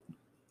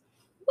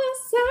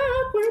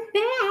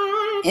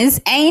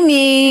It's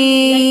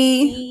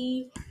Amy.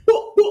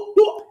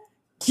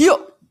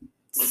 Cute.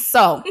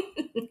 So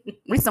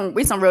we some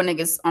real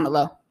niggas on the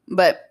low.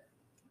 But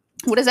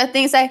what does that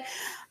thing say?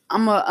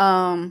 I'm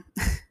a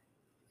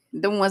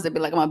the ones that be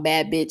like, I'm a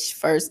bad bitch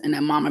first and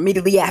a mom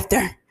immediately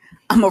after.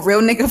 I'm a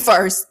real nigga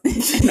first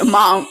and a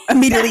mom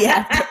immediately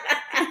after.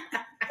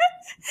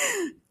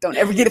 Don't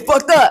ever get it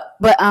fucked up.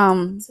 But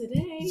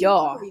today,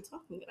 y'all, what are we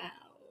talking about?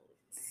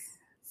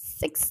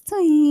 Sex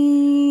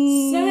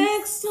toys.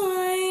 Sex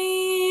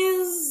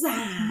toys.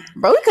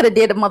 Bro, we could have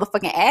did a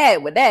motherfucking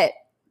ad with that.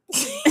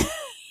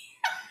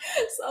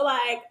 So,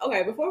 like,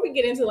 okay, before we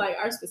get into like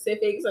our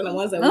specifics and the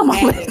ones that we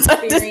had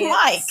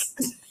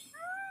experienced.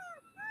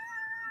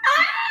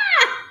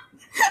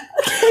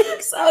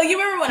 So you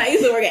remember when I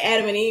used to work at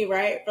Adam and Eve,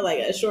 right? For like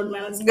a short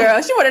amount of time. Girl,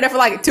 she worked there for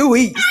like 2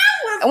 weeks.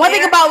 And one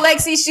thing about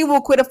Lexi, she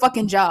will quit a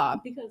fucking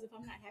job. Because if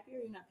I'm not happy or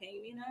you're not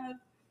paying me enough,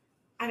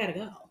 I gotta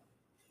go.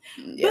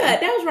 Yeah.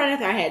 But that was right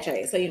after I had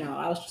Chase. So, you know,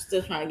 I was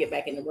still trying to get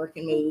back in the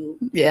working mood.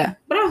 Yeah.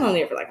 But I was only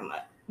there for like a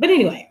month. But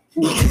anyway.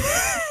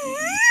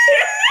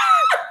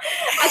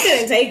 I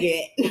couldn't take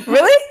it.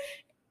 Really?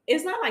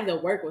 It's not like the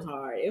work was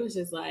hard. It was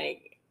just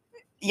like,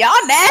 y'all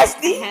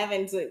nasty.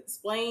 Having to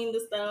explain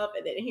the stuff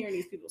and then hearing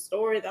these people's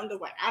stories. I'm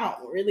just like, I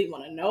don't really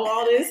want to know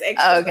all this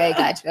extra okay,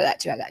 stuff. I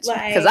got you.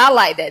 Because I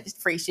like that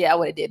free shit. I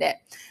would have did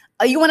that.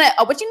 You want to,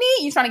 what you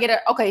need? You trying to get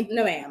a, okay.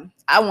 No, ma'am.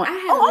 I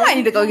might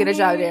need to go get a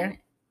job there.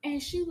 And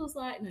she was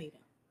like, no, you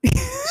don't.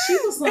 She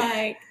was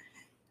like,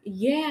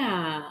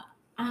 yeah,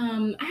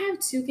 I have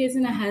 2 kids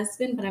and a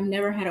husband, but I've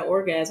never had an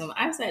orgasm.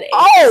 I said,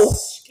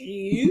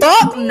 excuse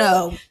fuck me?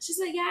 No. She's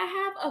like, yeah,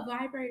 I have a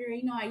vibrator.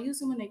 You know, I use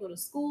them when they go to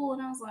school.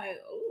 And I was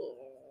like,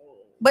 oh,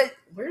 but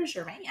where's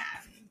your man?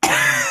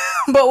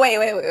 But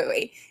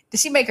wait. Did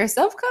she make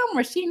herself come,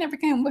 or she never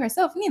came with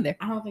herself neither?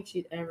 I don't think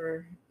she'd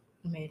ever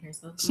made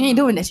herself come. She ain't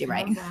doing that shit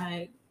right.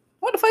 Like,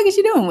 what the fuck is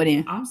she doing with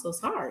him? I'm so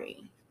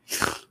sorry.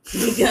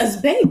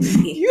 Because, baby,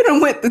 you done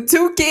with the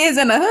 2 kids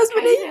and a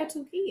husband? I have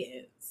 2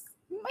 kids.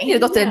 You need to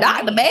go to the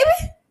doctor, baby.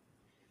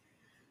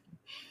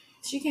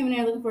 She came in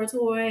there looking for a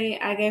toy.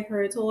 I gave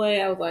her a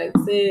toy. I was like,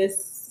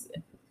 sis,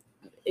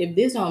 if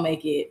this don't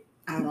make it,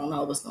 I don't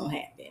know what's gonna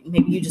happen.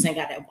 Maybe you just ain't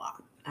got that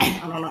walk. I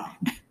don't know.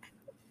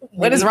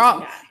 What is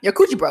wrong? Your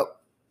coochie broke.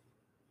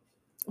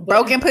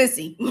 Broken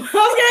pussy. I was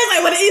gonna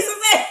say what Issa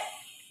said.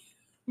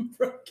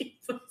 Broken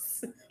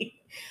pussy.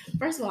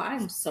 First of all,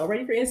 I'm so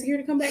ready for Insecure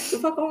to come back the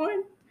fuck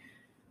on.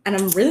 And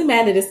I'm really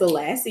mad that it's the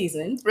last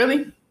season.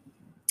 Really?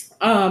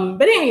 But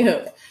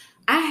anywho,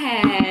 I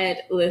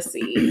had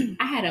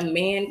a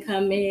man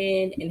come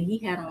in and he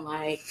had on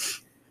like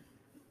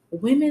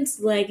women's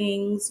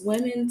leggings,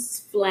 women's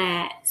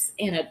flats,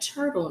 and a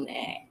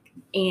turtleneck.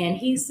 And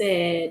he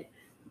said,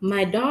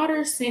 my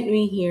daughter sent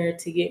me here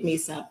to get me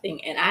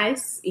something. And I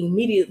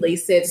immediately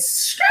said,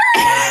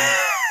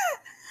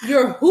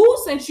 your who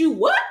sent you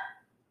what?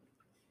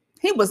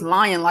 He was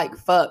lying like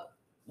fuck.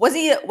 Was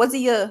he a white?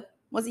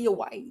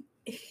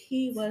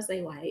 He was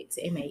a white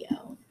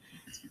MAO.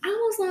 I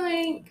was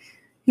like,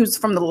 he was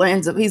from the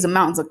lands of, he's the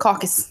mountains of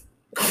Caucasus.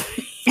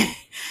 I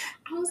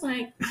was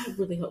like, I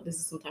really hope this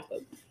is some type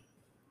of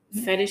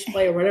fetish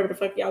play or whatever the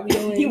fuck y'all be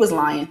doing. He was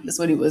lying. That's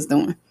what he was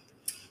doing.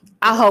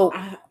 I hope,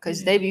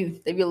 because they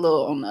be a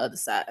little on the other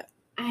side.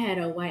 I had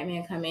a white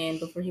man come in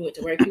before he went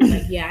to work. He was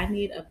like, yeah, I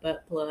need a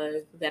butt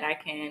plug that I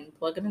can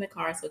plug him in the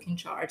car so it can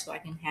charge so I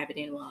can have it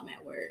in while I'm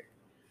at work.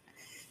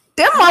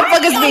 Them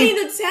motherfuckers need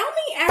to tell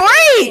me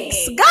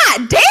freaks.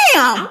 God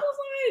damn. I was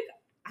like,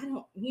 I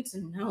don't need to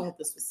know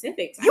the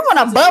specifics. You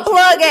want a butt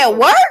plug at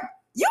work?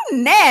 You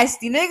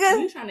nasty, nigga.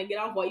 You trying to get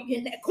off while you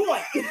getting that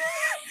coin.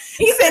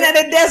 He sitting at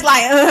the desk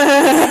like,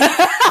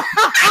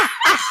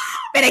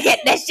 better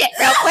get that shit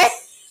real quick.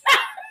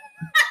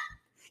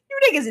 You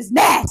niggas is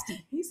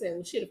nasty. He said,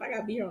 well, shit, if I got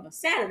to be here on a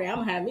Saturday, I'm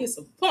going to have me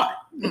some fun.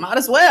 Might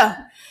as well.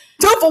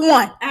 2 for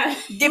 1.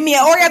 Give me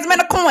an orgasm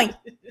and a coin.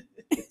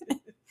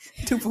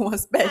 2 for 1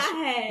 special.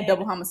 A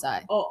double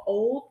homicide. An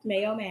old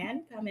male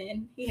man come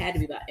in. He had to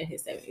be about in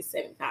his 70s,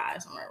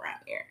 75, somewhere around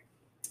here.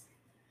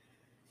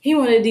 He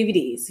wanted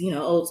DVDs,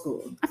 old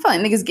school. I feel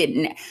like niggas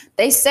get,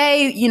 they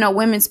say,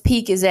 women's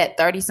peak is at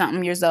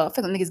 30-something years old. I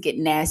feel like niggas get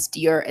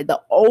nastier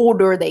the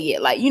older they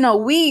get. Like,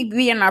 we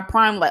be in our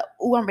prime, like,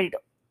 ooh, I'm ready to,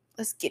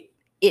 let's get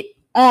it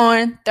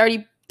on,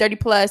 30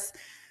 plus.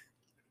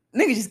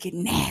 Niggas just get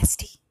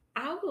nasty.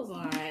 I was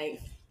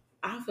like,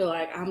 I feel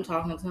like I'm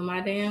talking to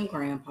my damn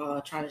grandpa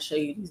trying to show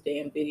you these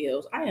damn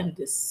videos. I am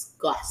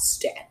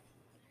disgusted.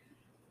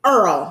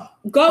 Earl,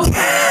 go.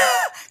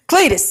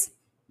 Cletus,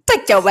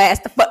 take your ass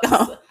the fuck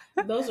home.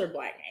 Those are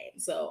black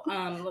names. So,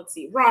 let's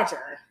see.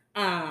 Roger.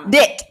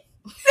 Dick.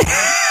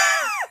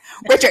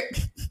 Richard.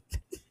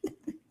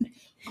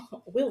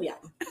 William,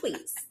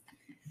 please.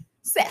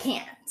 I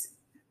can't.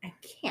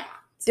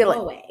 Dylan.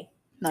 Go away.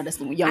 No, that's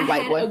the young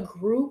white boy. I had a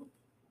group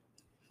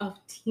of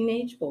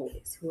teenage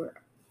boys who were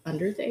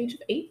under the age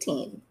of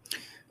 18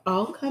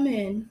 all come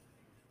in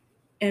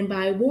and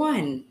buy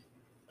 1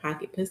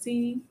 pocket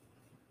pussy,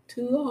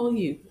 2 all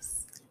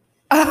use.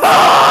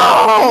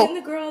 Oh! And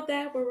the girl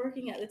that were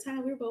working at the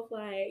time, we were both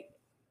like,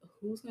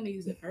 who's going to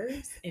use it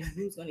first and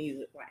who's going to use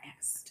it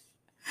last.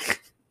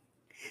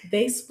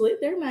 They split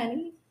their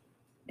money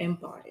and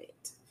bought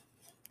it.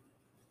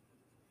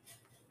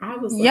 I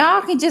was like,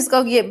 y'all can just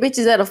go get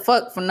bitches that'll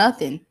fuck for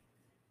nothing.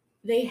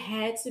 They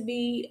had to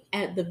be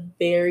at the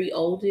very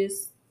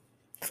oldest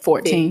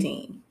 14.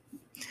 15.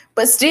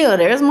 But still,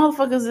 there's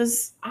motherfuckers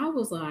that's... I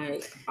was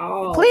like,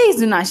 oh. Please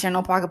do not share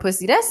no pocket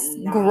pussy. That's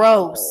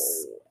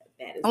gross.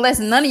 That is unless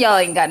none of y'all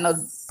ain't got no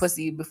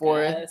pussy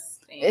before.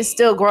 disgusting. It's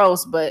still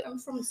gross, but I'm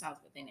from the South,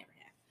 but they never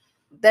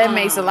have. That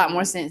makes a lot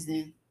more sense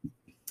then.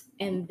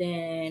 And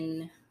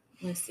then,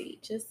 let's see,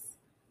 just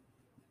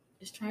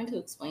trying to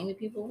explain to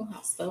people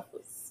how stuff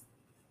was.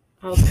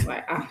 I was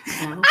like,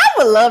 I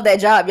would love that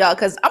job, y'all,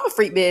 because I'm a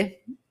freak bitch.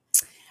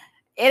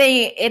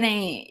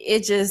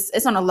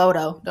 It's on the low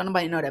though. Don't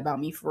nobody know that about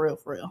me for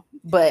real.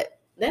 But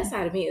that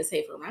side of me is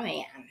safe for my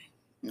man.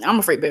 I'm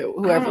a freak bitch.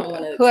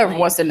 Whoever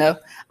wants to know.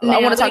 Now,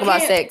 I want to talk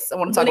about sex. I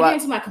want to talk about. When it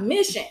came to my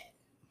commission,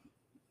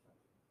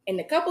 and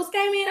the couples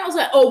came in, I was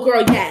like, "Oh,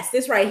 girl, yes,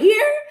 this right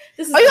here.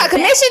 This is." Oh, you got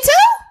commission too?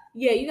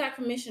 Yeah, you got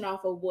commission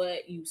off of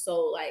what you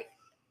sold. Like,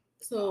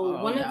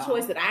 so one of the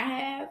choice that I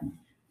have, I'm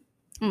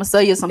gonna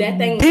sell you some. That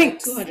thing was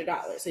like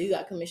 $200, so you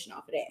got commission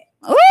off of that.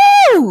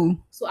 Ooh!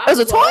 So I was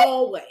a toy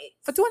always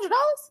for $200. Yes.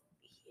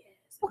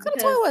 What kind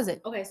of toy was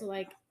it? Okay, so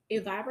like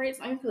it vibrates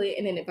on your clit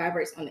and then it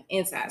vibrates on the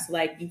inside. So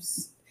like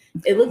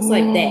it looks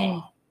like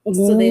that.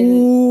 So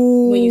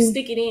then when you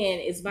stick it in,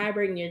 it's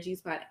vibrating your G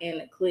spot and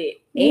the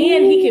clit,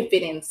 and he can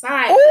fit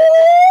inside.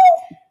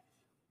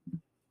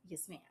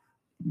 Yes, ma'am.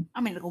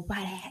 I'm gonna go buy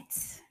that.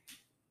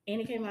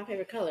 And it came in my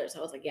favorite color, so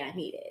I was like, yeah, I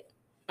need it.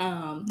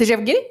 Did you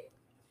ever get it?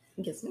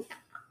 Yes, ma'am.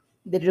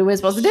 Did it do what it's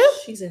supposed to do?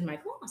 She's in my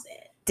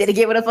closet. Did it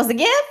get what it's supposed to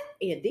give?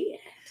 It did.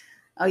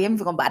 Oh yeah, I'm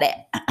gonna buy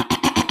that.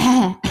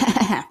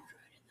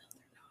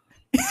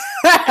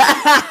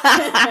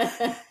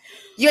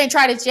 You ain't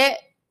tried it yet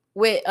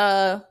with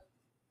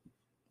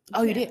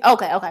Oh, you did?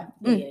 Okay.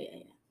 Yeah.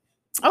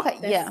 Okay,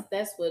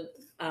 that's what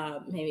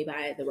made me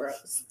buy the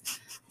rose.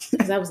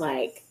 Because I was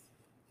like,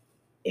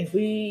 if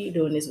we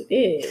doing this with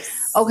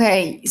this.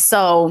 Okay,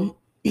 so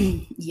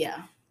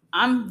yeah.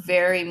 I'm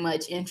very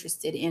much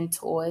interested in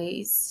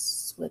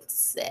toys with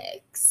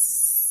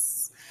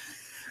sex.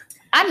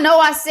 I know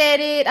I said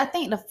it, I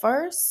think the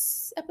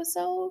first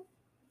episode.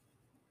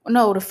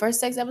 No, the first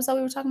sex episode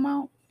we were talking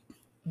about.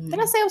 Did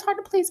I say it was hard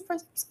to please the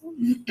first episode?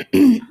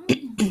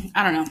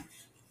 I don't know.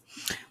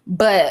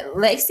 But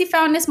Lexi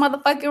found this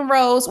motherfucking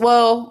rose.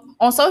 Well,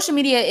 on social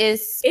media,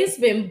 it's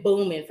been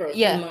booming for a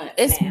few months.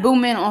 It's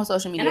booming on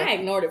social media. And I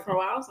ignored it for a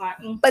while. I was like,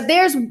 But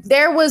there's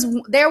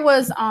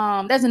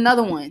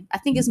another one. I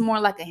think it's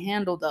more like a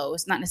handle though.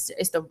 It's not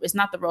necessarily it's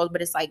not the rose,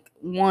 but it's like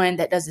one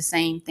that does the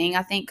same thing.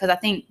 I think because I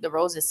think the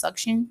rose is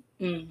suction.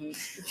 Mm-hmm.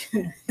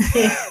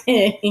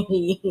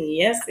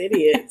 Yes, it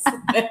is.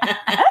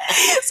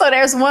 So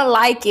there's one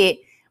like it,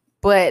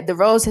 but the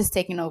rose has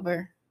taken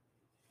over,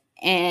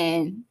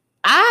 and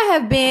I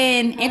have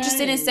been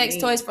interested in sex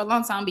toys for a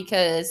long time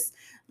because,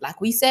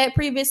 like we said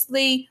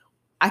previously,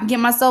 I can get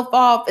myself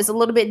off. It's a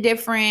little bit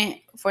different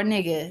for a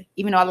nigga,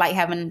 even though I like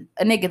having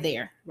a nigga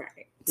there.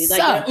 Right. We like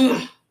that.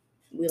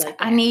 We like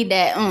that. I need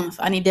that oomph.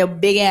 I need that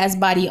big ass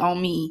body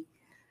on me.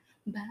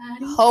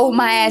 Hold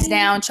my ass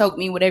down, choke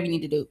me, whatever you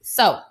need to do.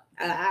 So,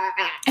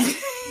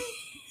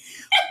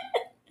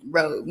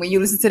 bro, when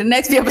you listen to the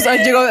next few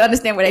episodes, you're gonna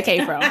understand where they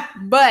came from.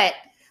 But,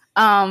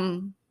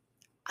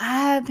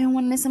 I've been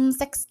wanting some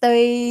sex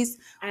toys.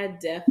 I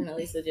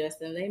definitely suggest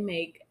them. They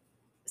make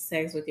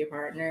sex with your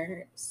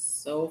partner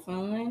so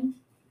fun.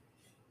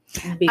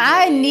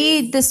 I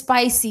need the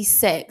spicy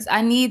sex.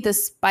 I need the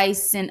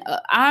spice, and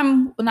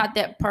I'm not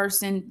that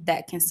person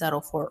that can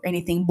settle for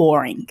anything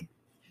boring.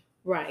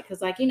 Right,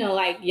 because like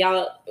like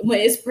y'all, when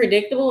it's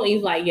predictable, and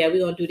you're like, yeah, we're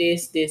gonna do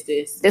this.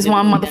 This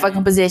one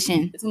motherfucking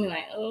position. It's gonna be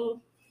like, oh.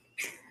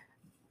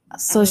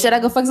 So should I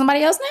go fuck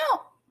somebody else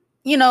now?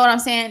 You know what I'm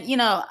saying?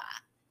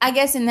 I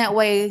guess in that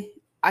way,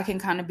 I can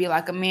kind of be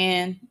like a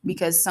man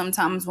because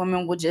sometimes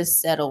women will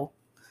just settle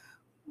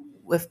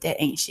with that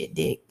ain't shit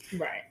dick.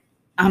 Right.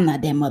 I'm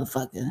not that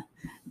motherfucker.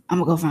 I'm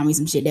gonna go find me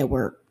some shit that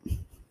work.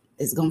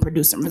 It's gonna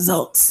produce some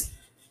results.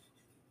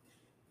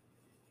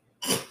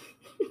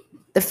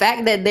 The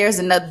fact that there's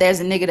a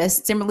nigga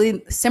that's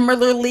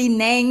similarly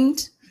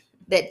named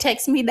that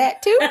texts me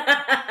that too.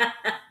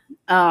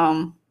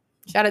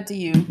 Shout out to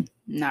you.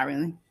 Not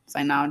really. It's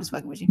like, no, I'm just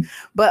fucking with you.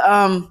 But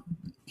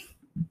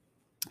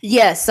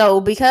yeah,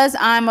 so because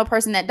I'm a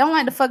person that don't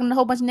like to fucking a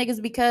whole bunch of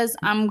niggas because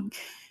I'm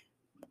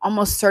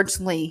almost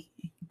certainly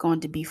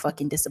going to be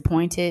fucking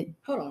disappointed.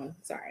 Hold on,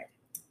 sorry.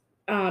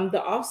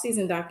 The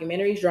off-season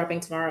documentary is dropping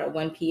tomorrow at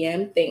 1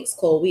 p.m. Thanks,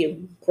 Cole.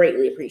 We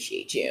greatly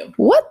appreciate you.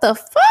 What the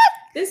fuck?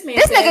 This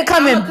nigga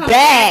coming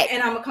back.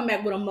 And I'm gonna come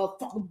back with a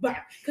motherfucker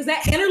back. Because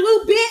that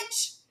interlude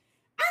bitch,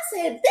 I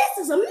said, this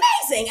is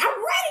amazing. I'm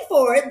ready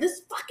for it.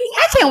 This fucking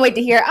I can't wait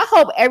to hear. I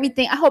hope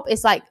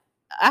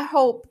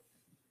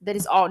that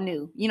it's all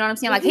new. You know what I'm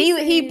saying? Like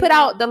he put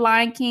out the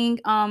Lion King,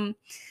 and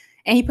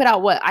he put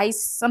out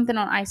something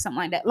on ice, something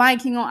like that. Lion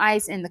King on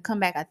Ice and The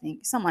Comeback, I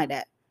think. Something like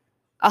that.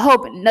 I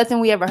hope nothing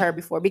we ever heard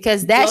before,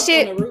 because that Jumped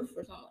shit on the roof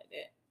or something like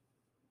that.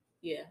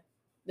 Yeah,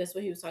 that's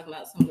what he was talking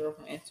about. Some girl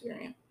from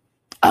Instagram.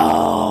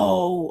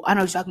 Oh, I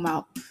know what you're talking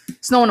about.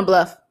 Snow on the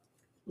Bluff.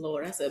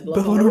 Lord, I said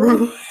bluff on the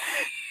roof.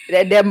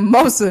 that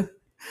mimosa.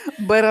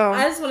 But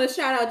I just want to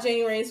shout out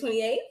January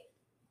 28th.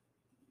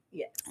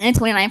 Yes. And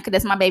 29th, because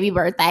that's my baby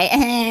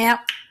birthday.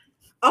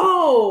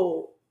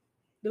 Oh,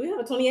 do we have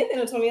a 28th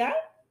and a 29th?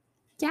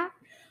 Yeah.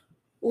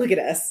 Look at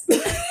us.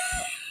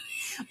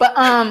 But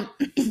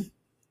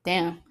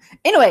damn.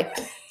 Anyway,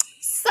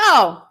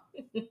 so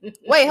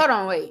wait, hold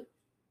on, wait,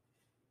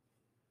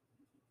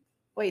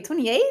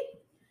 28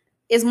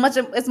 is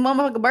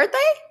motherfucking birthday?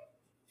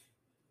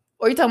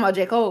 Or you talking about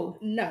J. Cole?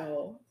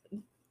 No,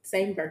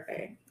 same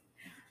birthday.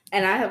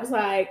 And I was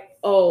like,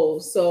 oh,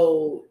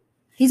 so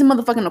he's a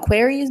motherfucking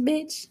Aquarius,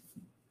 bitch.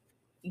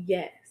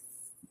 Yes,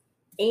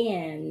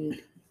 and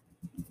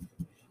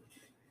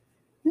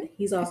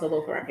he's also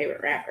both of our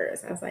favorite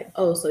rappers. I was like,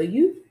 oh, so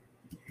you.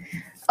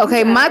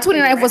 Okay, my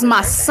 29th was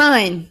my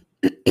son.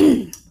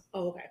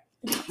 Oh, okay.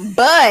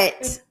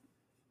 But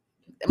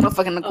I'm a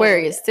fucking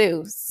Aquarius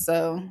too.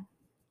 So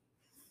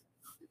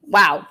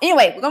wow.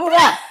 Anyway, we're gonna move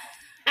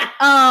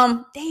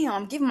on. Damn,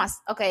 I'm giving my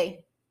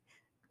okay.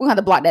 We're gonna have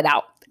to block that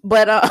out.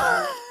 But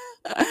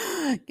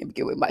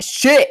get with my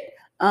shit.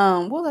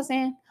 What was I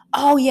saying?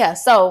 Oh yeah,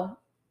 so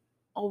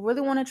I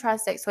really want to try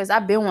sex toys.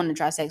 I've been wanting to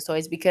try sex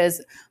toys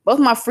because both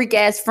of my freak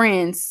ass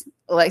friends,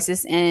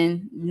 Alexis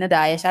and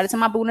Nadia, shout out to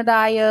my boo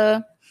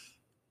Nadia.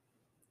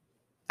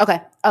 Okay.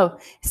 Oh,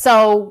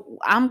 so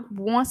I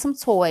want some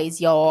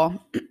toys, y'all.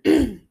 I've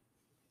been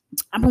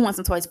wanting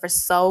some toys for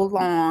so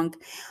long,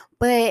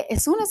 but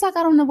as soon as I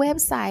got on the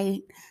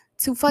website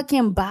to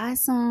fucking buy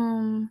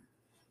some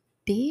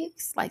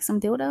dicks, like some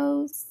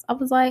dildos, I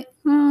was like,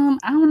 I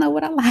don't know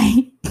what I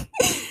like.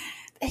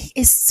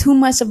 It's too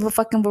much of a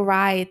fucking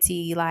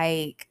variety.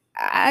 Like,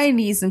 I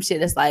need some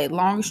shit that's like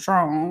long,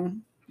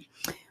 strong,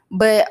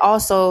 but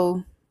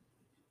also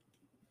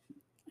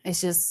it's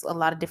just a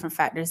lot of different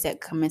factors that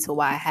come into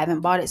why I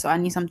haven't bought it. So I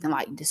need something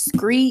like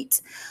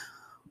discreet,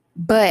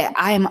 but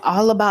I am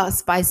all about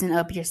spicing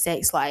up your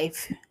sex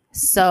life.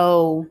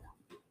 So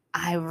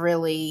I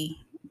really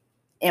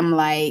am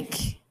like,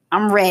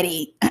 I'm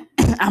ready.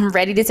 I'm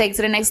ready to take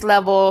to the next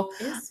level.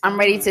 I'm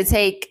ready to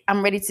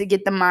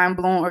get the mind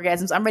blown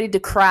orgasms. I'm ready to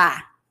cry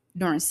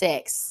during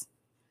sex.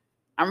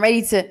 I'm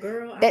ready to.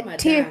 Girl, that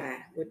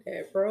tear with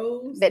that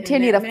rose. That tear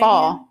need to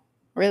fall.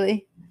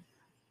 Really?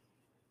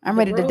 I'm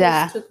ready to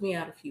die. Took me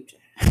out a few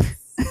times.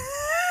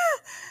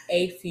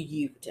 A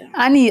few times.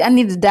 I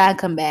need to die and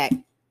come back.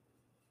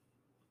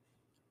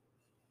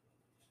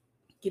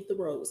 Get the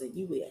rose and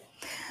you will.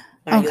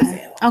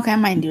 Okay, I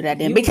might do that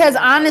then. Because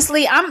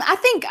honestly,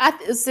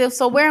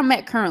 so where I'm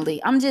at currently,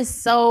 I'm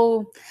just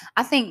so,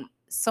 I think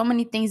so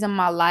many things in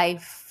my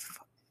life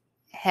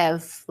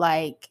have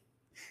like,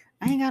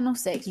 I ain't got no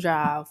sex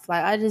drive.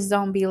 Like, I just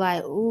don't be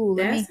like, ooh,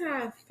 That's how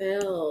I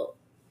felt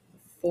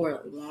for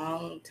a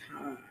long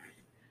time.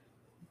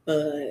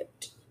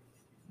 But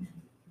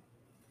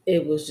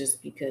it was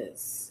just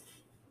because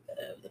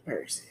of the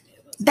person.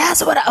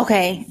 That's what,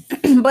 okay.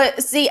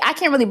 But see, I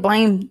can't really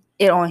blame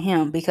it on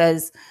him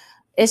because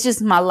it's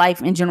just my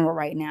life in general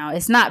right now.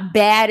 It's not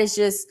bad. It's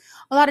just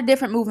a lot of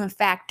different moving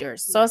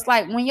factors. So it's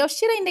like when your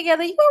shit ain't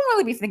together, you don't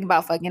really be thinking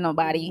about fucking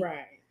nobody.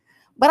 Right.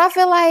 But I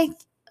feel like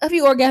a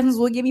few orgasms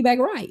will get me back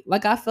right.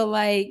 Like, I feel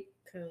like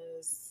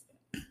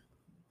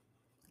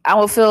I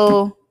will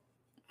feel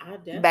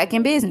back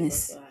in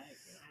business.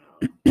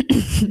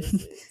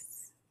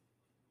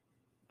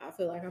 I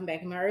feel like I'm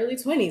back in my early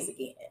 20s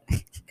again.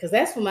 Because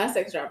that's when my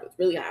sex drive was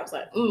really high. I was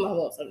like, I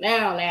want some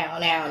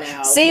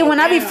now. See, when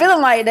I be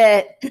feeling like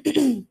that,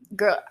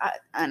 girl,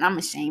 and I'm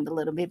ashamed a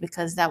little bit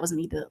because that was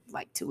me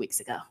like 2 weeks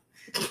ago.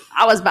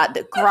 I was about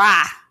to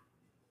cry.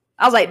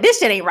 I was like, this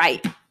shit ain't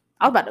right.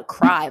 I was about to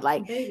cry.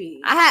 Like, baby.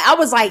 I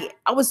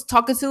was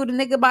talking to the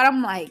nigga about it.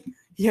 I'm like,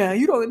 yeah,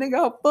 you don't think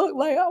I'll fuck?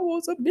 Like, I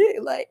want some dick.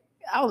 Like,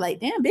 I was like,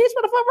 damn, bitch,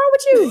 what the fuck wrong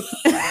with you?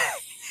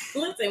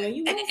 Listen, when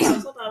you want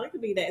something, sometimes it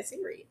could be that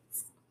serious.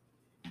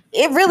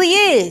 It really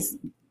is.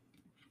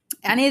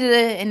 I needed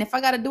it, and if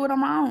I got to do it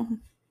on my own,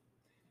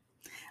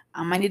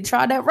 I might need to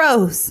try that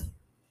rose.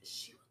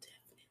 She will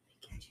definitely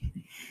get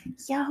you.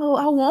 Yo,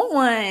 I want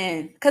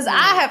one because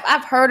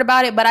I've heard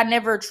about it, but I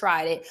never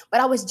tried it. But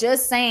I was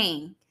just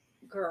saying,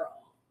 girl,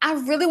 I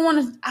really want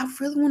a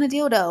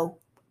dildo.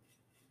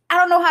 I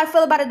don't know how I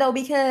feel about it though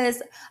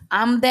because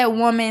I'm that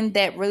woman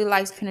that really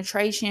likes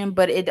penetration,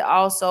 but it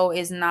also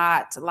is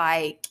not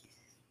like.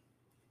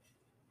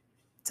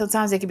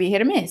 Sometimes it can be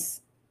hit or miss.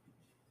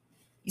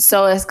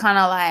 So it's kind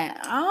of like,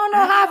 I don't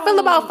know how I feel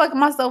about fucking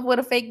myself with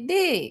a fake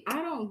dick.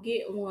 I don't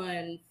get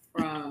one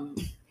from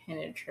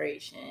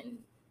penetration.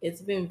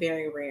 It's been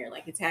very rare.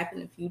 Like, it's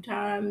happened a few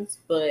times,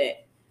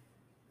 but,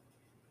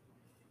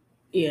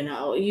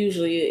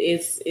 usually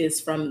it's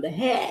from the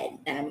head.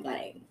 I'm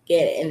like,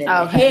 get it. And then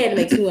the head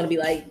makes me want to be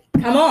like,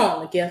 come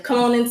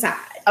on inside.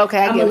 Okay,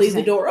 I'm going to leave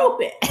the door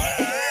open.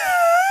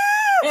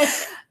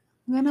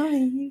 gonna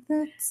leave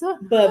the door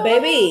But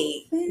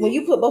baby, open. when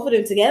you put both of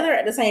them together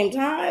at the same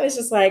time, it's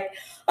just like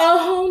a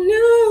whole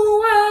new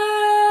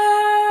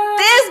world.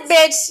 This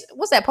bitch,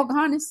 what's that?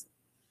 Pocahontas?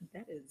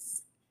 That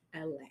is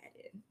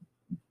Aladdin.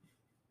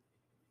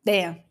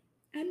 Damn.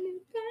 A new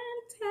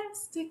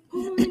fantastic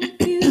point of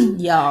view.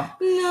 Y'all.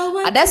 No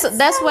one That's can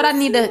what I tell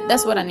need us to.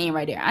 That's what I no. need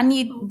right there. I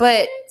need,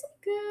 but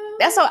Go.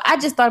 that's all. I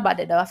just thought about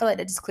that though. I feel like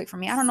that just clicked for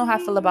me. I don't know how I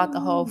feel about the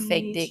whole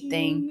fake dick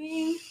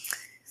thing.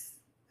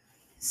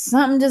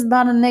 Something just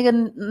about a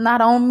nigga not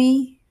on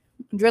me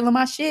drilling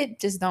my shit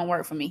just don't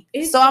work for me.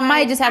 It's so I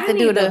might just have to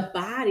do the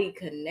body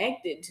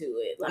connected to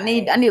it. I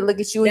need to look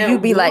at you and you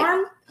be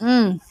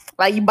warm,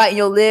 like you biting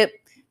your lip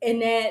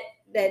and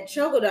that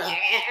choke like,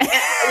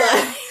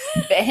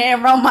 the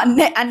hand around my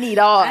neck. I need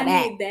all that.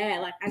 I need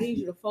that. Like I need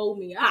you to fold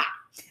me up,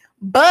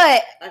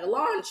 but like a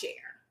lawn chair.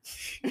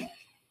 Damn,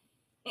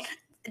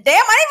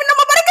 I didn't even know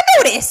nobody could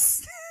do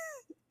this,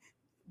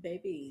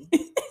 baby.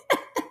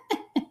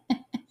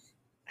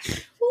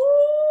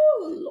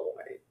 Oh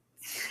Lord,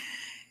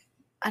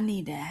 I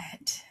need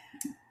that.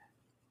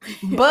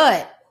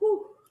 But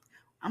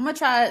I'm gonna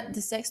try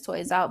the sex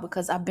toys out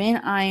because I've been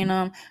eyeing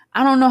them.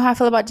 I don't know how I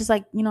feel about just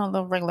like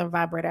the regular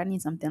vibrator. I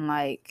need something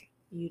like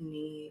you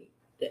need,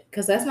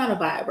 because that's not a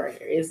vibrator.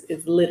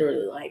 It's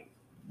literally like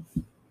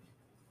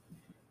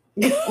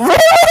really.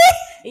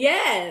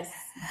 Yes.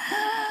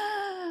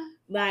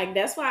 Like,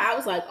 that's why I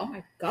was like, oh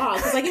my God.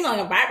 Because, like,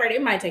 a vibrator,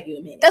 it might take you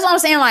a minute. That's what I'm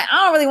saying. Like,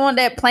 I don't really want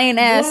that plain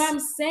ass. What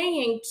I'm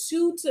saying,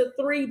 2 to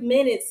 3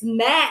 minutes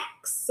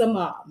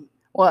maximum.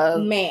 Well,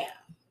 ma'am.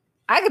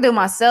 I could do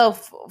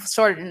myself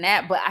shorter than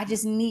that, but I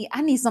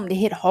need something to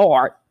hit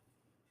hard.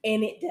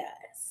 And it does.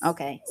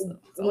 Okay. So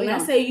when I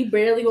say you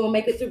barely going to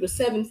make it through the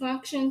 7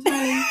 functions,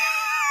 honey,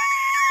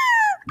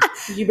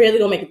 you barely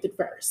going to make it through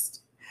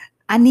first.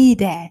 I need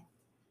that.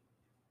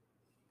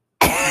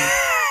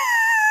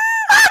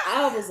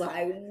 I was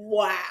like,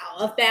 wow,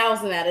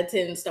 1,000 out of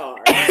 10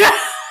 stars. 1,000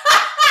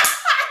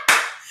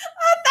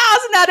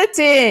 out of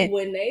 10.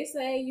 When they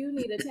say you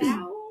need a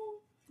towel,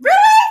 really?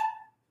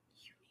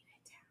 You need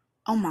a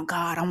towel. Oh my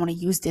God, I want to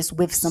use this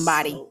with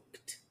somebody.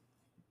 Soaked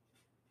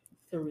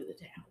through the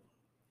towel.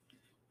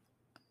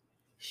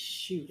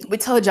 Shoot. We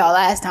told y'all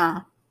last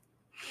time.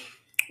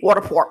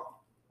 Water port.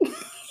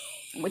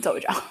 We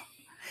told y'all.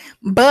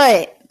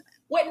 But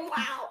Wet and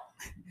Wild.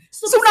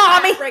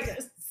 Tsunami.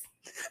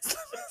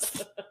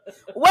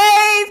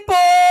 Wave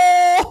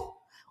pool.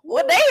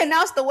 Well, they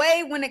announced the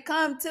wave when it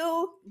come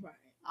to. Right.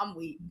 I'm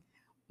weak.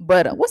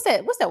 But what's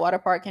that water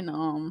park in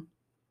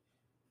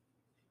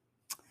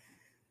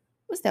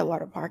what's that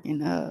water park in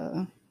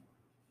that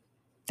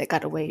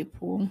got a wave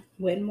pool?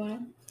 Wet and Wild.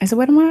 Is it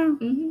Wet and Wild?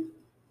 Mm-hmm.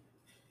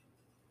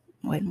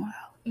 Wet and Wild.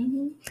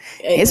 Mm-hmm.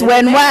 It's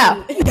Wet and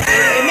Wild. It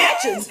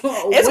matches.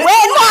 It's Wet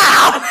and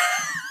Wild.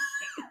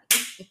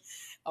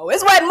 Oh,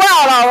 it's Wet and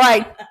Wild, all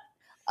right.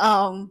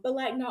 But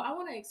like, no, I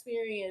want to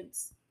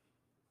experience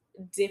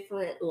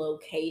different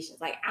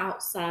locations, like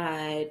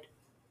outside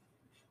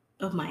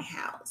of my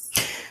house.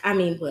 I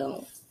mean,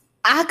 well,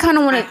 I kind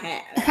of want to.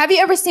 Have you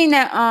ever seen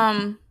that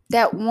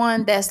that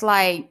one that's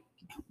like,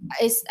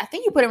 I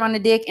think you put it around the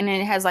dick and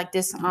then it has like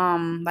this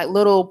like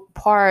little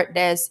part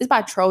it's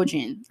by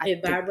Trojan.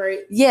 It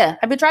vibrates. Yeah,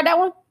 have you tried that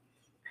one?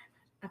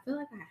 I feel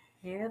like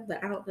I have,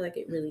 but I don't feel like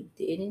it really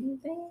did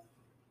anything.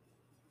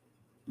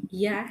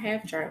 Yeah, I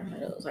have tried one of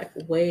those, like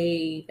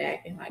way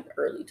back in like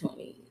early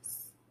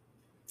 20s.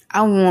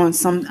 I want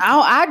some.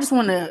 I just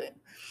want to.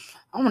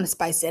 I want to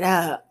spice it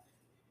up.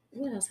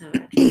 What else have I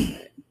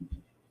tried?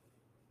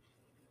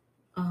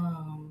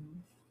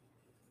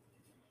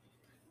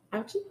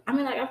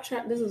 I've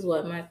tried. This is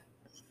what my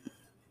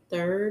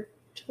 3rd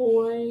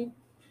toy,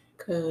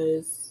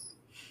 because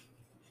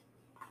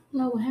I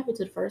don't know what happened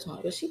to the first one,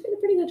 but she did a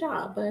pretty good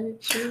job.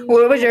 But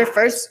what was your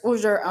first? What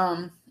was your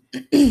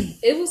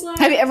It was like.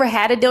 Have you ever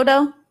had a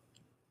dildo?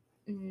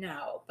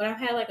 No, but I've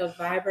had like a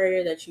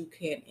vibrator that you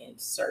can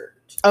insert.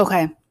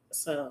 Okay.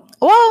 So.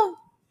 Well,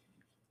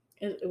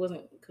 it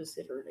wasn't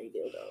considered a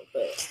dildo,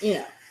 but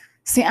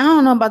See, I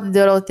don't know about the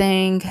dildo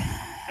thing.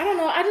 I don't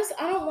know. I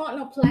don't want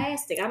no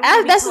plastic. I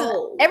don't want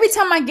to be every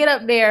time I get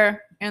up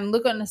there and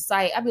look on the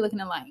site, I be looking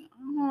at like, I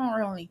don't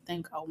really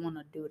think I want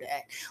to do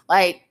that.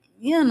 Like,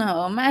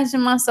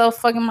 imagine myself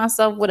fucking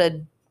myself with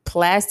a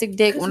plastic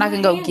dick when I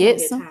can go get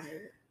some.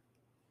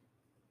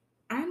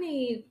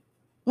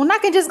 When I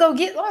can just go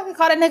get, I can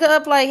call that nigga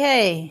up like,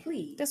 hey,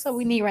 please, that's what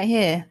we need right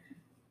here.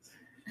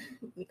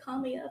 You call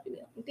me up,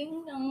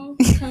 ding dong,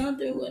 come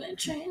through with a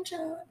trench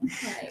on.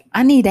 Like,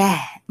 I need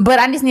that, but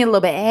I just need a little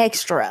bit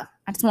extra.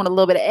 I just want a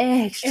little bit of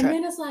extra. And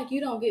then it's like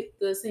you don't get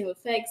the same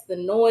effects, the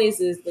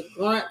noises, the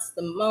grunts,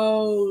 the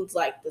moans,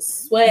 like the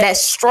sweat, that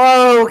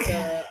stroke.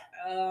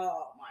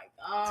 Oh my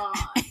God!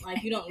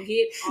 Like you don't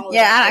get all.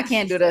 Yeah, I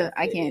can't do that.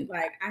 I can't.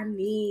 Like I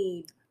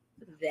need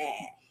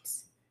that.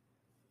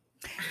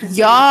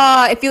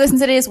 Y'all, if you listen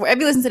to this, wherever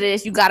you listen to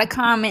this, you gotta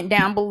comment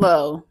down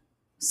below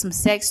some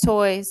sex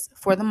toys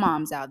for the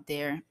moms out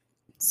there,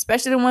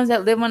 especially the ones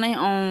that live on their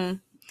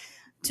own.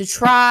 to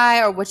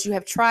try or what you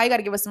have tried. You got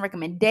to give us some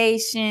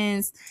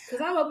recommendations.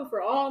 Because I'm open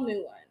for all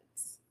new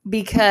ones.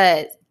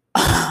 Because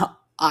I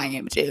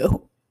am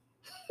too.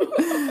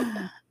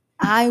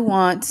 I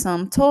want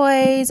some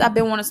toys. I've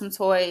been wanting some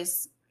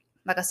toys.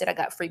 Like I said, I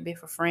got free bit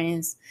for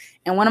friends.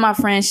 And one of my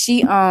friends,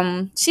 she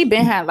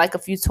been had like a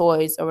few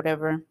toys or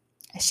whatever.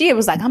 She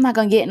was like, I'm not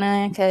gonna get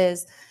none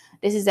because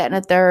this is that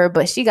and the third.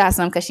 But she got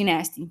some because she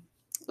nasty.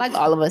 Like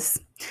all of us.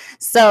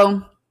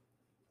 So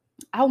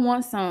I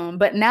want some.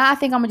 But now I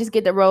think I'm gonna just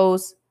get the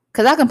rose.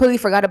 Because I completely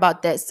forgot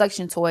about that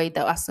suction toy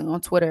that I saw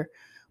on Twitter.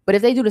 But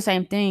if they do the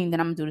same thing, then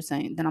I'm gonna do the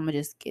same. Then I'm gonna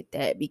just get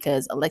that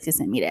because Alexis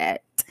sent me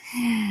that.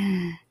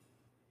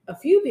 A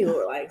few people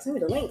were like, send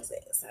me the link,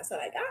 sis. I said,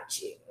 I got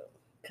you.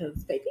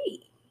 Because,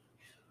 baby,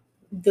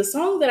 the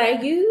song that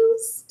I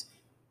used,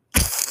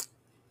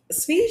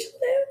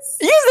 Speechless.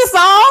 Use the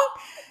song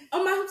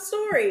on my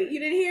story. You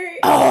didn't hear it?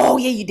 Oh,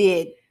 yeah, you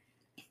did.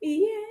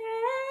 Yeah.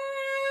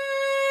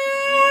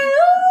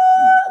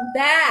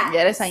 That.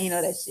 Yeah, that's how you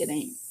know that shit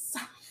ain't.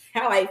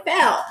 How I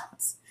felt.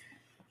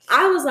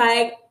 I was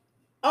like,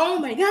 oh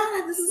my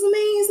God, this is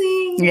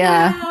amazing.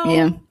 Yeah, wow.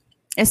 yeah.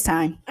 It's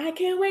time. I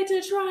can't wait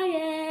to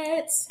try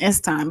it. It's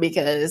time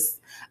because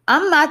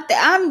I'm not,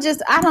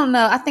 I don't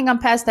know. I think I'm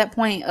past that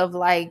point of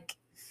like,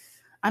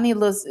 I need a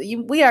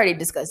little, we already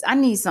discussed, I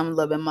need something a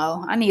little bit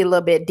more. I need a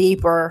little bit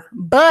deeper.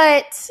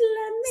 But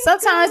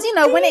sometimes, you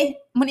know, when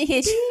it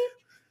hits you.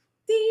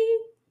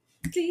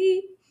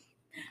 Deep.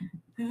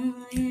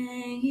 Oh,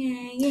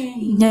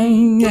 yeah.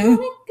 Go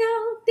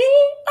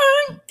deep.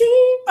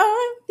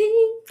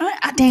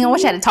 Dang, I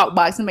wish I had a talk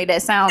box and make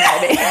that sound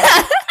like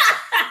that.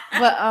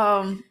 But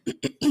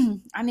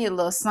I need a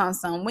little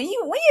something. When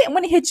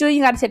it hits you,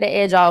 you gotta take the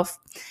edge off.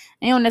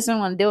 And you don't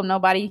necessarily want to deal with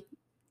nobody.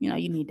 You know,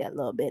 you need that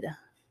little bit of.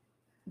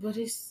 But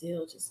it's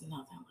still just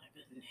nothing like a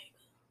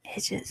nigga.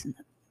 It's just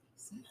nothing.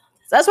 So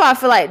that's why I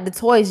feel like the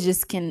toys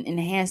just can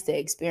enhance the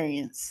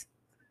experience.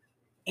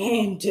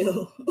 And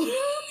do.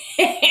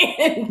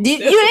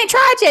 You ain't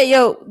tried yet,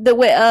 yo.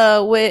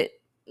 With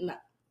no,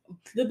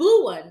 the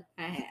blue one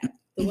I have.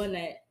 The one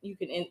that you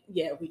can.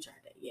 Yeah, we tried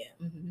that. Yeah.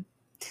 Mm-hmm.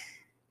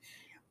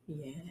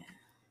 Yeah.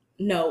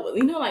 No,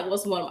 you know, like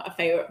what's one of my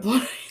favorite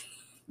ones?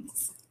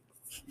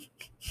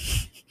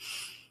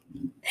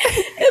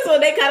 It's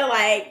when they kind of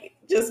like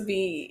just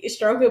be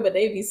stroking, but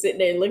they be sitting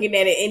there looking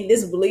at it in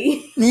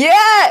disbelief.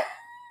 Yeah.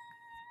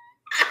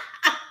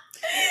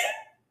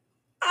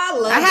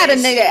 I had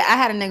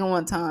a nigga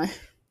one time.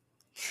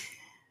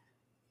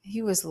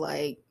 He was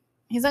like,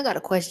 I got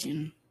a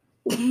question.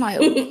 I'm like,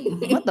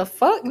 what the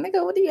fuck,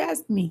 nigga? What do you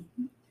ask me?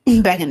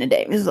 Back in the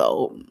day, this is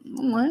old.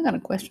 I'm like, I got a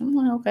question. I'm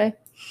like, okay.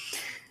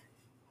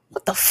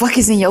 What the fuck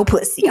is in your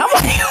pussy? I'm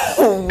like,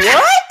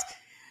 what?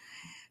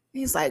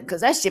 He's like,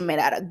 because that shit made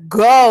out of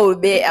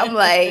gold, bitch. I'm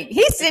like,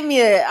 he sent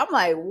me I'm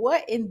like,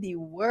 what in the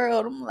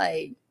world? I'm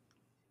like,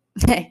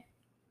 hey,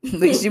 at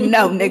least you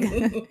know,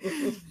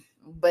 nigga.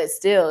 But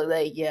still,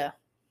 like, yeah.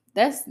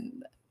 That's,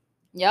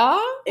 y'all?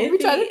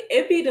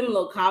 It be them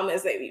little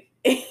comments that be.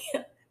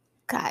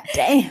 God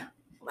damn.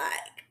 Like,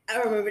 I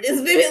remember this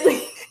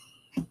vividly.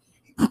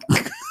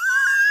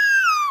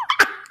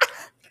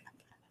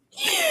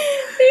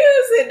 He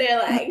was sitting there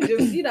like,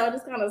 just, you know,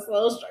 just kind of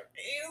slow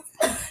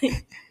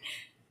stroking.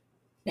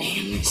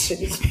 Damn, this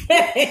shit is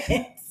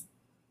fast.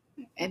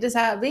 And just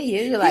how it be.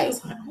 You're like,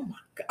 oh my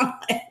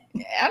God.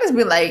 I just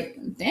be like,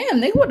 damn,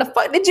 nigga, what the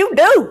fuck did you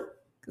do?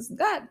 Because,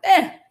 God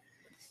damn.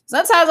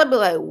 Sometimes I'll be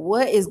like,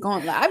 what is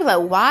going on? I'll be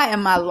like, why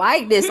am I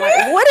like this?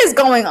 Like, what is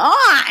going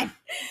on?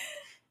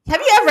 Have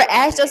you ever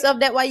asked yourself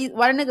that why the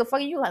nigga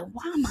fucking you? Like,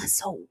 why am I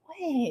so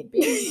wet,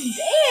 bitch?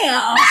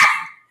 Damn.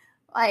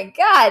 Like,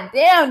 God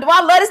damn, do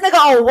I love this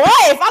nigga or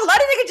what? If I love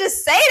this nigga,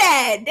 just say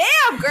that.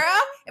 Damn,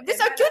 girl. If this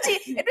your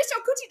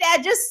coochie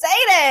dad, just say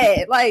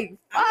that. Like,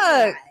 fuck.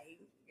 God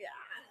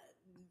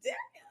damn.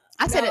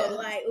 I said it.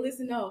 Like,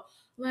 listen, no.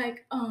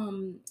 Like,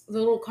 the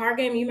little card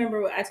game. You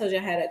remember I told you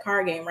I had a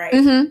card game, right?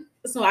 Mm-hmm.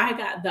 So I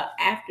got the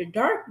After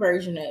Dark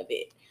version of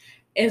it.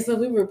 And so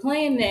we were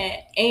playing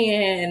that.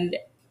 And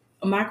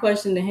my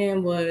question to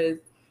him was,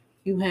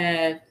 you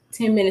have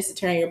 10 minutes to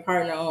turn your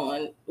partner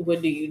on.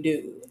 What do you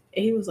do?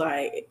 And he was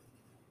like,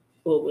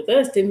 well, with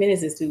us, 10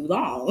 minutes is too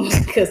long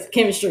because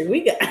chemistry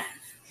we got.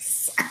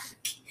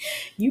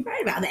 You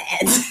right about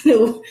that.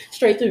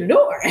 Straight through the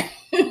door.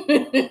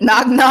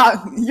 Knock,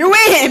 knock. You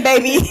in,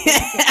 baby.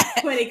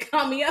 When he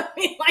called me up,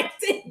 he like,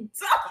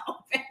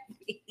 "Dog,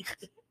 baby.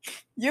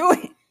 You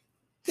in.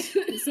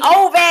 It's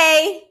Ove.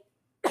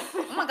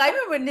 Oh my God, you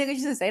remember when niggas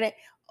used to say that?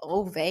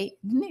 Ove. Did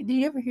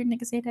you ever hear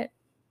niggas say that?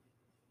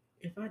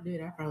 If I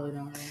did, I probably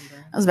don't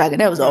remember. I was back,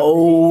 that was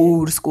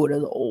old school.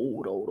 That was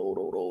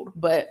old.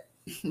 But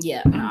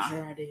yeah, I'm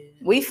sure I did.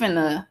 We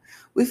finna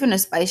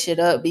spice shit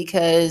up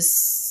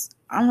because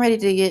I'm ready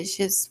to get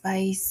shit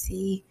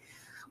spicy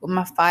with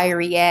my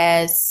fiery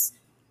ass.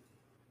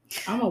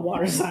 I'm a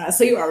water sign,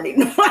 so you already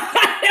know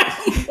I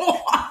am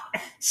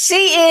water.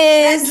 She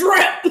is.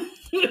 Drip.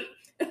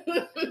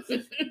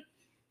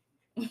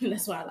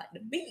 That's why I like the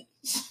beach.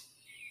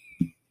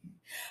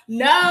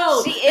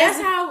 No, she that's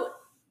is. how.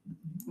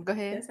 Go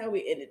ahead. That's how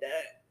we ended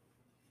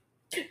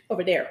up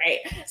over there, right?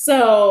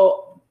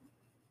 So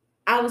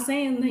I was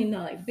saying, you know,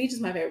 like the beach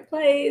is my favorite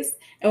place.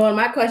 And one of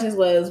my questions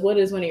was, what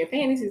is one of your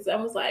fantasies? I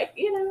was like,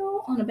 you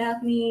know, on a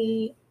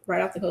balcony,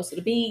 right off the coast of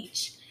the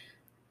beach.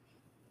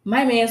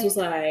 My man's was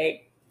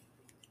like,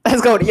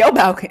 let's go to your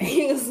balcony.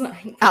 he was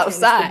like,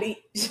 outside. The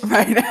beach.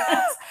 Right.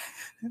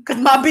 Because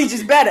my beach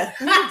is better.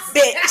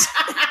 Bitch.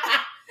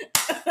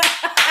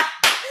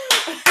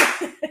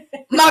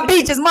 My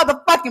beach is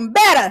motherfucking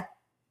better.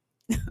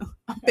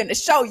 I'm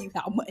finna show you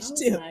how much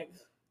too. Like,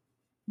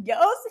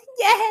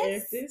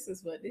 yes. If this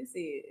is what this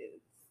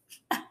is.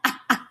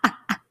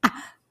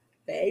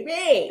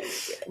 Baby,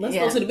 let's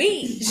go to the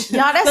beach.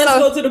 Y'all, let's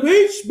go to the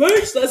beach.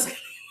 Let's go.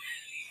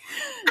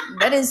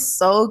 That is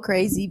so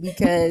crazy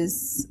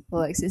because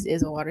Alexis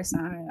is a water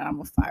sign.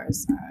 I'm a fire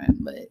sign,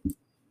 but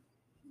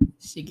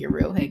she get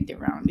real hectic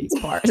around these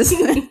parts.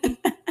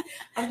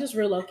 I'm just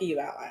real low key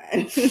about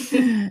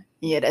mine.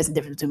 Yeah, that's the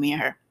difference between me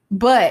and her.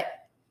 But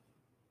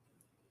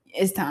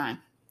it's time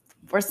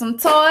for some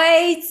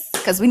toys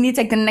because we need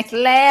to take the next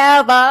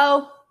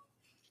level.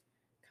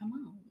 Come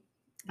on.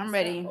 I'm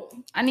ready.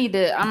 I need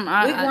to.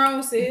 We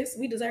grown, sis.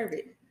 We deserve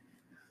it.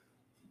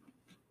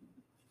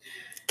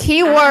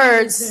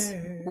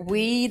 Keywords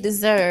we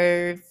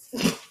deserve.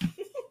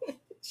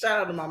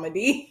 Shout out to Mama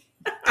D.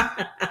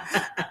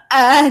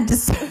 I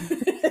deserve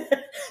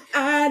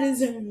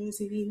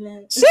to be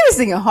loved. She was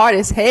singing hard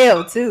as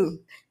hell too.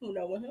 You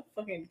know, when her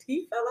fucking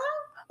teeth fell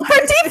out.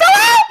 Her teeth fell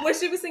out? When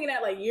she was singing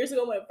that like years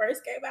ago when it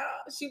first came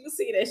out, she was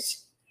singing that shit.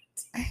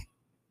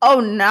 Oh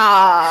nah.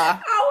 I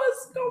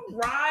was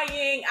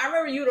crying. I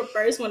remember you were the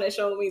first one that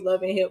showed me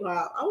Love and Hip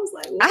Hop. I was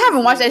like, I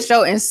haven't watched that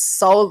show in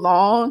so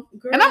long.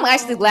 Girl. And I'm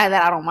actually glad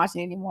that I don't watch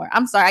it anymore.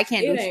 I'm sorry, I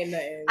can't do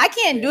it. I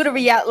can't do the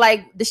reality,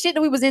 like the shit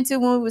that we was into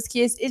when we was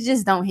kids, it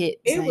just don't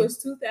hit. It was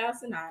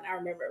 2009. I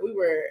remember we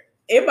were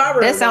in my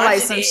room. That sounds like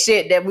some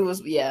shit that we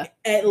was,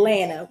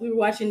 Atlanta. We were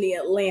watching the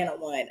Atlanta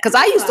one. Because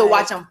I used to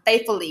watch them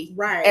faithfully.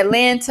 Right.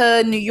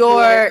 Atlanta, New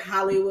York,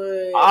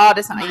 Hollywood. All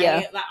the time,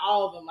 Miami, like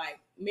all of them. Like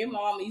me and my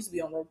mom used to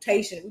be on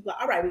rotation. We'd be like,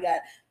 all right, we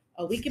got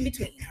a week in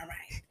between. All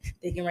right.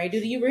 They getting ready to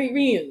do the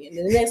reunion.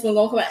 Then the next one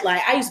gonna come out.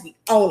 Like I used to be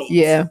on it.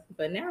 Yeah.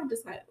 But now I'm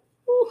just like,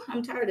 ooh,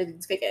 I'm tired of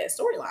these fake ass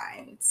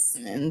storylines.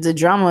 And the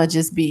drama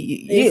just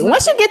be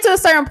once you get to a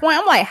certain point,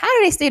 I'm like, how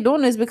do they stay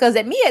doing this? Because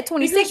at me at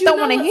 26 don't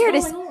want to hear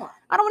this.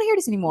 I don't want to hear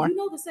this anymore. You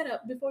know the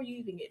setup before you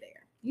even get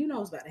there. You know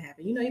what's about to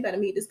happen. You know you about to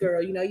meet this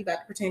girl. You know you about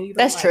to pretend you don't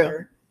That's like true.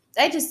 her.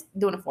 They just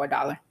doing it for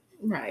 $1.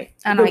 Right.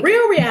 And the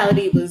real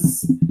reality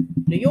was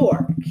New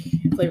York,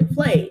 Flavor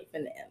Flav,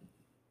 and them.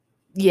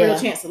 Yeah. Real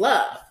Chance of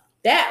Love.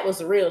 That was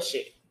the real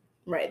shit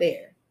right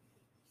there.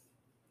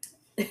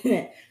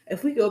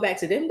 If we go back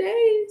to them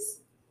days,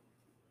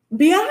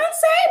 Beyonce.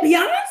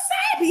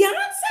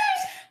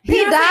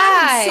 He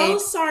died. I'm so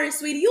sorry,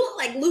 sweetie. You look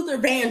like Luther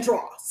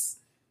Vandross.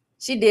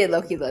 She did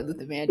low-key like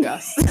Luther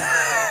Vandross.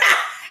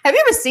 Have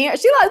you ever seen her?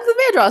 She like Luther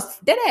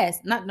Vandross. Dead ass.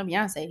 Not no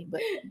Beyonce,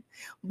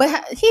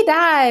 but he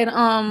died.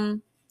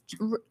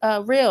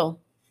 Real.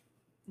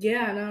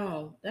 Yeah, I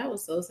know. That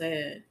was so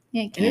sad.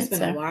 Yeah, and it's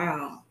been a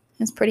while.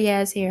 His pretty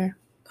ass hair.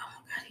 Oh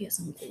my god, he has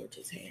some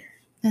gorgeous hair.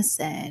 That's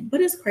sad. But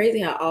it's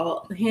crazy how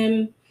all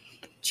him,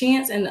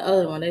 Chance, and the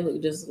other one, they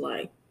look just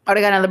like. Oh,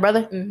 they got another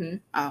brother? Mm-hmm.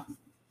 Oh.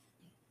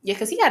 Yeah,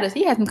 because he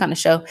had some kind of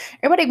show.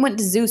 Everybody went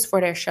to Zeus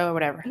for their show or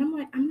whatever. And I'm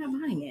like, I'm not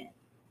buying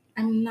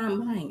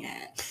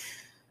it.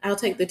 I'll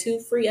take the 2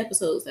 free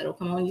episodes that'll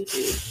come on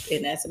YouTube,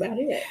 and that's about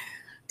it.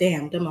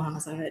 Damn, double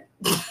homicide.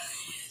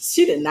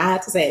 She did not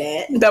have to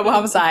say that. Double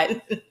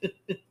homicide.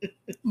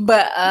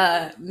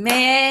 But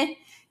man,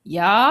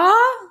 y'all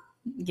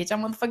get your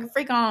motherfucking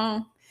freak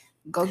on.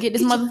 Go get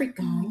this freak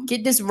on.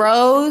 Get this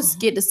rose.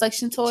 Get the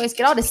suction toys.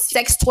 Get all the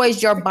sex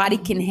toys your body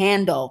can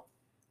handle.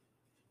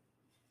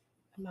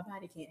 My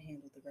body can't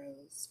handle the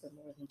rose for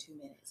more than 2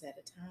 minutes at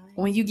a time.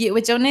 When you get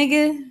with your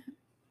nigga,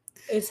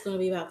 it's gonna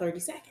be about 30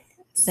 seconds.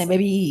 Say,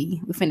 baby,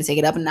 we finna take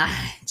it up a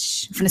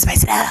notch. We finna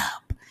spice it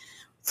up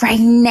right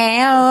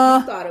now.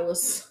 I thought it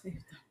was.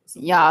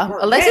 Y'all,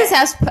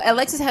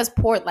 Alexis has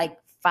poured like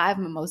 5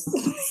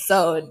 mimosas,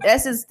 so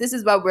this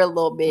is why we're a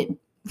little bit.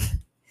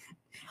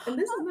 And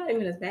this is not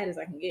even as bad as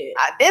I can get.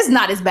 It's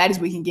not as bad as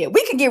we can get.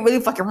 We can get really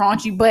fucking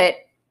raunchy, but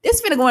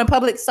this finna go in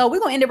public, so we're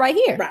gonna end it right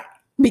here, right?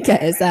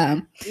 Because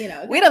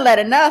we done let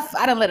enough.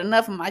 I done let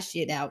enough of my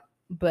shit out,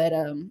 but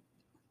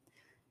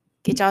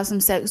get y'all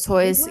some sex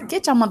toys. Wow.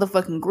 Get y'all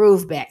motherfucking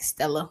groove back,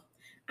 Stella.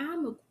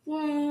 I'm a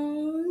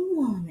grown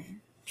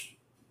woman.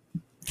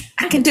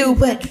 I can do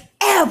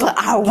whatever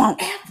I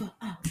want.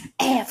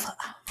 Ever.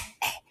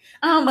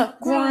 I'm a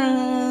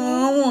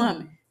grown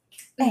woman.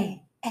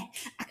 Hey,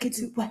 I can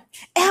do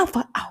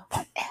whatever I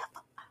want.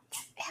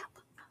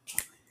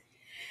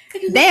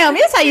 Damn,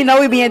 that's how you know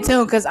we be in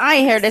tune, because I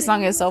ain't heard this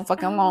song in so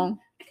fucking long.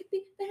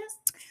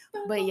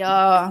 But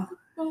y'all,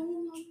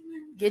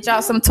 get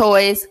y'all some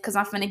toys, because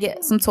I'm finna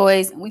get some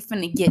toys, and we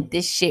finna get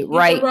this shit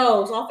right. Get the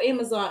Rose off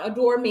Amazon.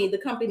 Adore Me, the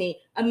company,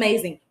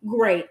 amazing,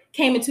 great.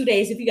 Came in 2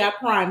 days if you got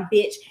Prime,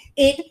 bitch.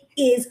 It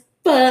is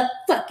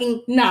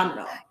fucking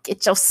nominal.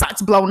 Get your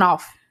socks blown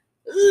off.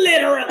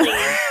 Literally.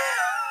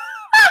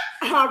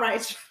 All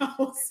right,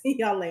 y'all. See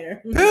y'all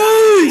later.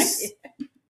 Peace. Bye.